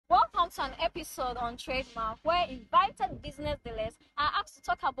to an episode on trademark where invited business dealers are asked to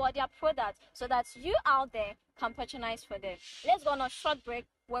talk about their products so that you out there can patronize for them. Let's go on a short break.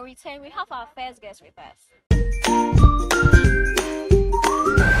 When we return, we have our first guest with us.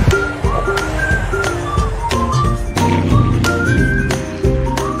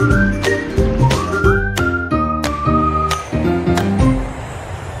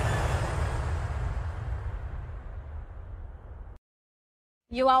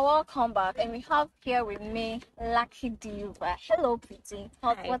 You are welcome back, and we have here with me Lucky Diva. Hello, pretty.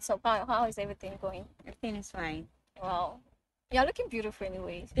 Hi. What's up? How is everything going? Everything is fine. Wow, you're looking beautiful,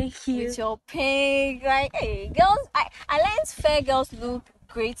 anyways. Thank you. With your pink, like, hey, girls. I learned fair girls look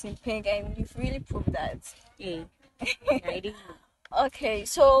great in pink, and you've really proved that. Yeah. I do. Okay,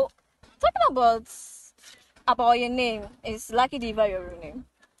 so talking about your name, is Lucky Diva your real name?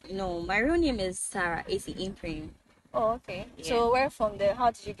 No, my real name is Sarah AC Imprint. Oh, okay. Yeah. So where from there?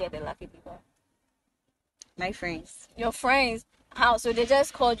 How did you get the Lucky Diva? My friends. Your friends? How? So they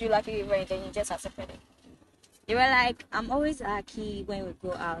just called you Lucky Diva and then you just accepted it? They were like, I'm always lucky when we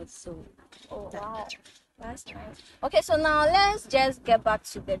go out, so. Oh, wow. That's nice. Okay, so now let's just get back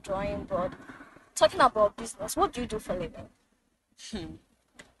to the drawing board. Talking about business, what do you do for a living?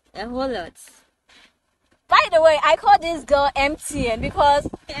 A whole lot. By the way, I call this girl MTN because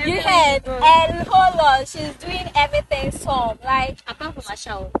you heard a whole lot. She's doing everything some. Like, Apart from my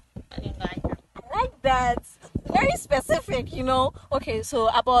shower. I like that. Very specific, you know. Okay, so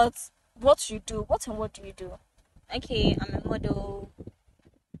about what you do. What do you do? Okay, I'm a model.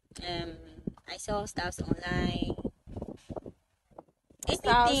 I sell stuff online.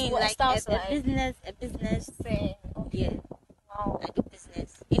 Anything What like styles a business. Thing. Yeah. Wow. I do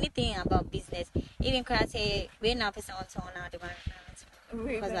business. Anything about business. Even can I say we're not person on now the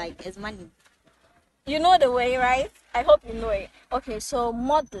because like it's money. You know the way, right? I hope you know it. Okay, so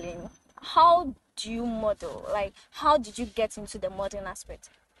modeling. How do you model? Like, how did you get into the modeling aspect?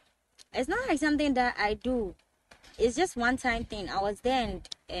 It's not like something that I do. It's just one time thing. I was there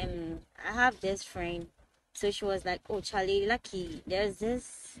and I have this friend. So she was like, oh Charlie, Lucky, there's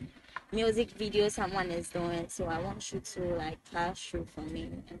this music video someone is doing, so I want you to like pass through for me.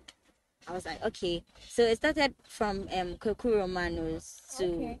 And I was like, okay. So it started from Koku Romanos to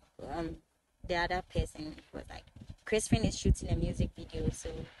Okay. The other person was like, Crispin is shooting a music video, so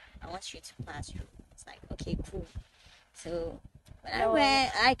I want you to pass through. It's like, okay, cool. So when I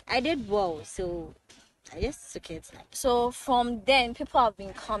went, I did well, so I just took it. Like, So from then, people have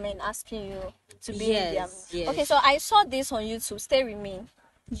been coming asking you to be in them. yes. Okay, so I saw this on YouTube. Stay with me.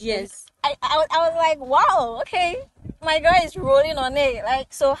 Yes. I was like, wow, okay, my girl is rolling on it. Like,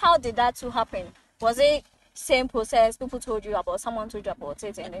 so how did that too happen? Was it same process? People told you about, someone told you about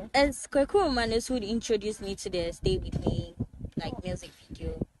it, and then It's Koku Romanos who introduced me to the Stay With Me like music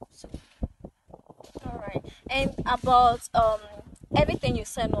video. So all right. And about everything you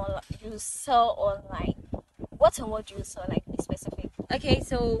sell online. What and what do you sell? Like, be specific. okay,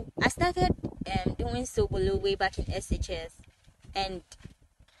 so I started doing Sobolo way back in SHS, and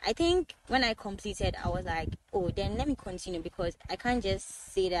I think when I completed, I was like, oh, then let me continue because I can't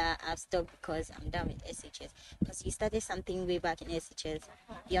just say that I've stopped because I'm done with SHS. Because you started something way back in SHS,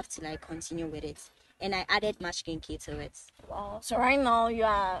 you have to like continue with it. And I added Match Key to it. Wow. So right now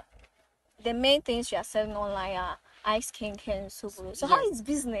the main things you are selling online are ice cream and Subaru. So how Yes. is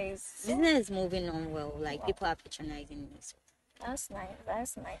business? Business is moving on well. Like people are patronizing me. So That's nice.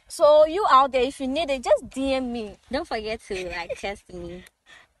 That's nice. So you out there, if you need it, just DM me. don't forget to like test me.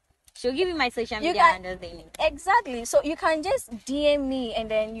 She'll give you my social You media can- handle. Exactly. So you can just DM me and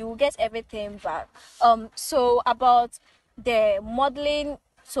then you will get everything back. So about the modeling,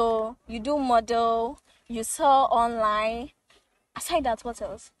 so you do model, you sell online. Aside that, what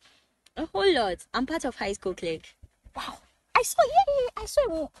else? A whole lot. I'm part of high school clique. Wow. I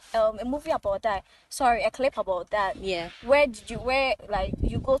saw a movie about that. Sorry, a clip about that. Yeah. Where like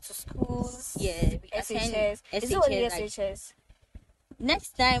you go to schools? Yeah, we attend SHS. Is it only SHS, like- SHS?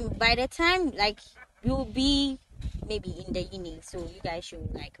 Next time, by the time like you'll be maybe in the uni, so you guys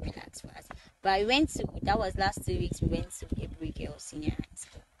should like relax first. But I went to, that was last 2 weeks, we went to every girl senior high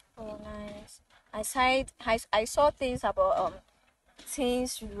school. Oh, nice. I saw things about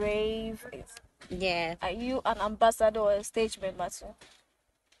teens rave. Yeah. Are you an ambassador or a stage member too?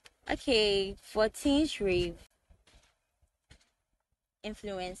 Okay, for Teens Rave,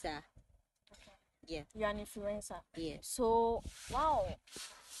 influencer. Yeah. You're an influencer. Yes. So wow,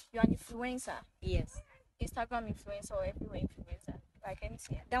 you're an influencer. Yes. Instagram influencer or everywhere influencer. Like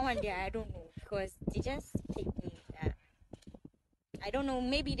anything. That one there, I don't know because they just take me that. I don't know.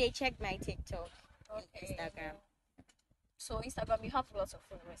 Maybe they checked my TikTok and Okay. Instagram. So Instagram, you have lots of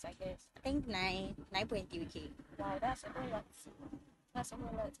followers, I guess. I think 9.3K. Wow, that's a whole lot. That's a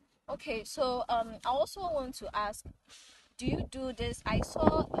whole lot. Okay, so I also want to ask, do you do this? I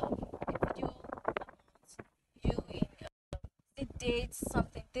saw a video about you in the dates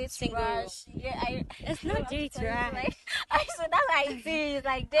something dates Single. rush. Yeah, It's I not have to dates tell you, rush. like I so that's what I see. It's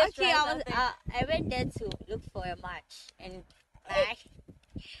like dates Okay, rush. I went there to look for a match, and like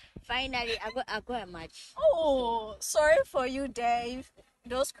finally I got a match. Oh, sorry for you, Dave.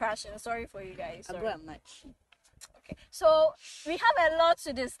 Those crashing. Sorry for you guys. I Sorry. got a match. Okay, so we have a lot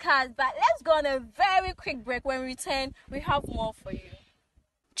to discuss, but let's go on a very quick break. When we return, we have more for you.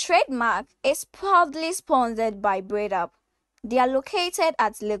 Trademark is proudly sponsored by Braid Up. They are located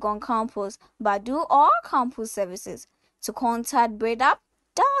at Legon campus, but do all campus services. To contact Braid Up,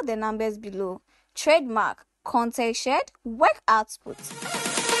 dial the numbers below. Trademark, contact shared, work output.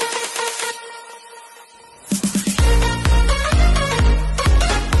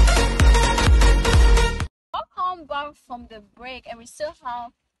 Welcome back from the break, and we still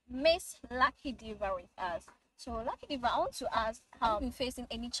have Miss Lucky Diva with us. So, Lucky Diva, I want to ask, have you been facing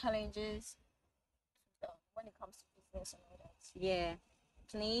any challenges when it comes to business and all that? Yeah,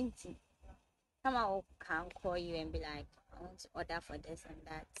 plenty. Someone can call you and be like, I want to order for this and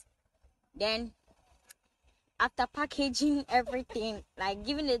that. Then after packaging everything, like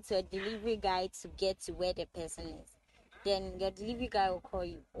giving it to a delivery guy to get to where the person is, then your delivery guy will call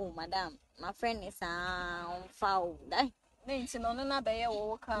you. Oh, madam, my friend is on foul. It's not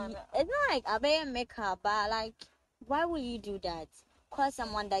like I better make her, but like, why would you do that? Call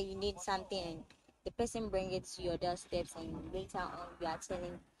someone that you need something, and the person bring it to your doorsteps, and later on you are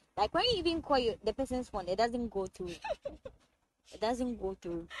telling. Like when you even call the person's phone, it doesn't go through. It doesn't go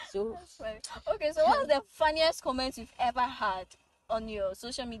through. So okay, so what's the funniest comment you've ever had on your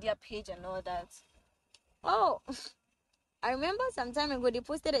social media page and all that? Oh, I remember some time ago they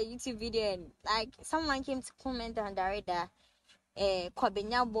posted a YouTube video and like someone came to comment on that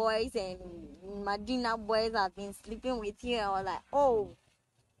Kwabenya boys and Madina boys have been sleeping with you. I was like, oh,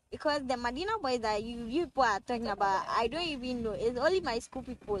 because the Madina boys that you people are talking about, I don't even know. It's only my school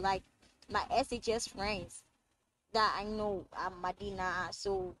people, like my SHS friends, that I know are Madina.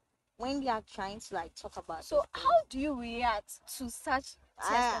 So when they are trying to like talk about, so how do you react to such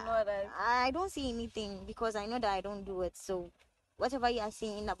tests and all that? I don't see anything because I know that I don't do it. So whatever you are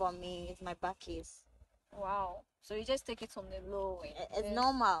saying about me is my back case. Wow. So you just take it from the low. It's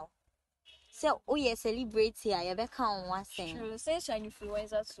normal. So oh yeah, celebrate here. You better on one thing. True. Since you're an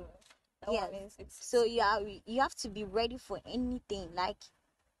influencer too. Yeah. So you have to be ready for anything. Like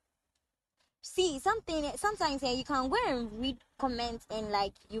see something. Sometimes you can go and read comments and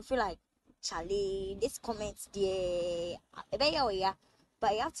like you feel like Charlie, this comments there. Yeah,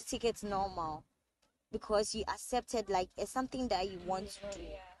 but you have to take it normal because you accepted like it's something that you want to do.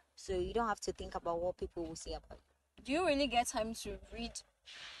 Yeah. So you don't have to think about what people will say about you. Do you really get time to read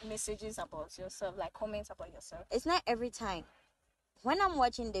messages about yourself, like comments about yourself? It's not every time. When I'm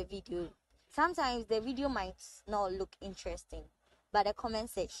watching the video, sometimes the video might not look interesting, but the comment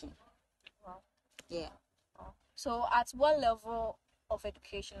section. Wow. Yeah. Wow. So at what level of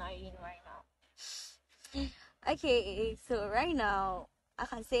education are you in right now? Okay, so right now I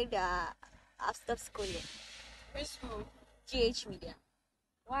can say that I've stopped schooling. Which school? GH Media.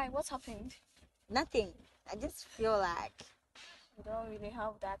 Why? What happened? Nothing. I just feel like you don't really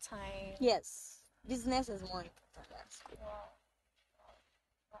have that time. Yes, business is more important than school.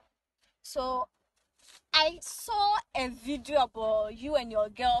 Wow. So I saw a video about you and your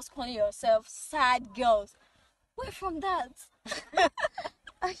girls calling yourself sad girls. Where from that?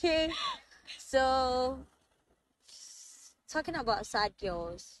 Okay, so talking about sad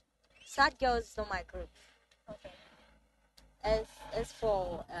girls is not my group. Okay. It's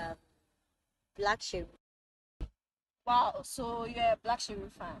for Black Cherry. Wow, so you're a Black Cherry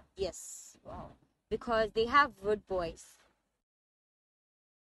fan? Yes. Wow. Because they have Road Boys.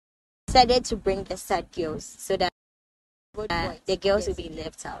 Decided to bring the sad girls so that the girls will be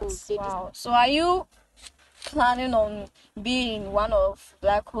left out. Wow. So are you planning on being one of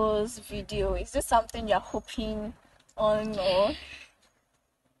Black Hole's video? Is this something you're hoping on or?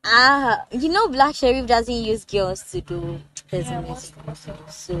 You know Black Sheriff doesn't use girls to do his music.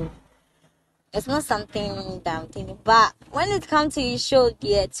 So it's not something that I'm thinking. But when it comes to his show,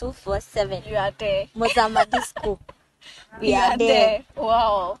 247, you are there. Mozambique Disco. We are there.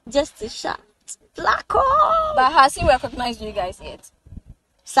 Wow. Just to shout Black Hole. But has he recognized you guys yet?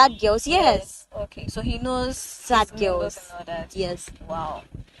 Sad girls, yes. Okay, so he knows sad girls and all that. Yes. Wow.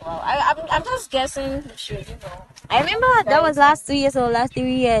 I'm just guessing. Sure, you know. I remember that was last 2 years or last 3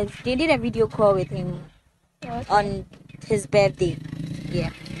 years. They did a video call with him on his birthday.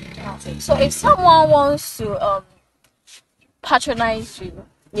 Yeah. Okay. So if someone wants to patronize you,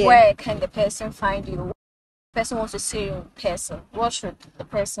 where can the person find you? If the person wants to see you in person, what should the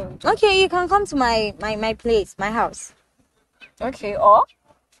person do? Okay, you can come to my place, my house. Okay,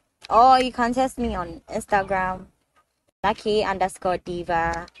 Or you can text me on Instagram,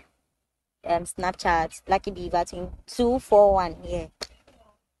 Lucky_Diva, Snapchat, Lucky Diva 241. Yeah.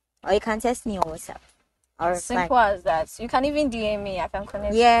 Or you can text me on WhatsApp. Or simple as that. You can even DM me. I can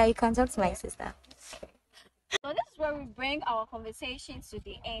connect. Yeah, you can talk to my sister. So this is where we bring our conversation to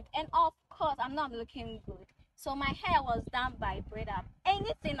the end. And of course, I'm not looking good. So my hair was done by Breda.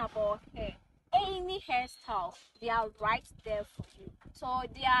 Anything about hair, any hairstyle, they are right there for you. So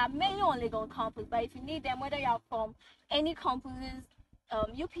there are many on Legon campus, but if you need them, whether you are from any campuses,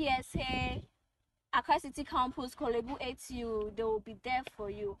 UPSA, Accra City Campus, Kolebu ATU, they will be there for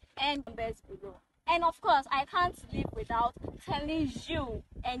you. And numbers below. And of course, I can't live without telling you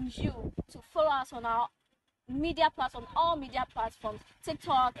and you to follow us on our media platform, all media platforms,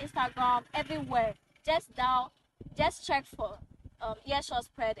 TikTok, Instagram, everywhere. Just check for Earshot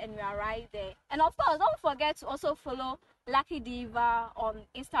Spread and we are right there. And of course, don't forget to also follow Lucky Diva on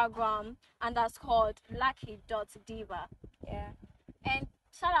Instagram _Lucky.Diva. Yeah. And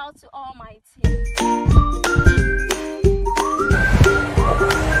shout out to all my team.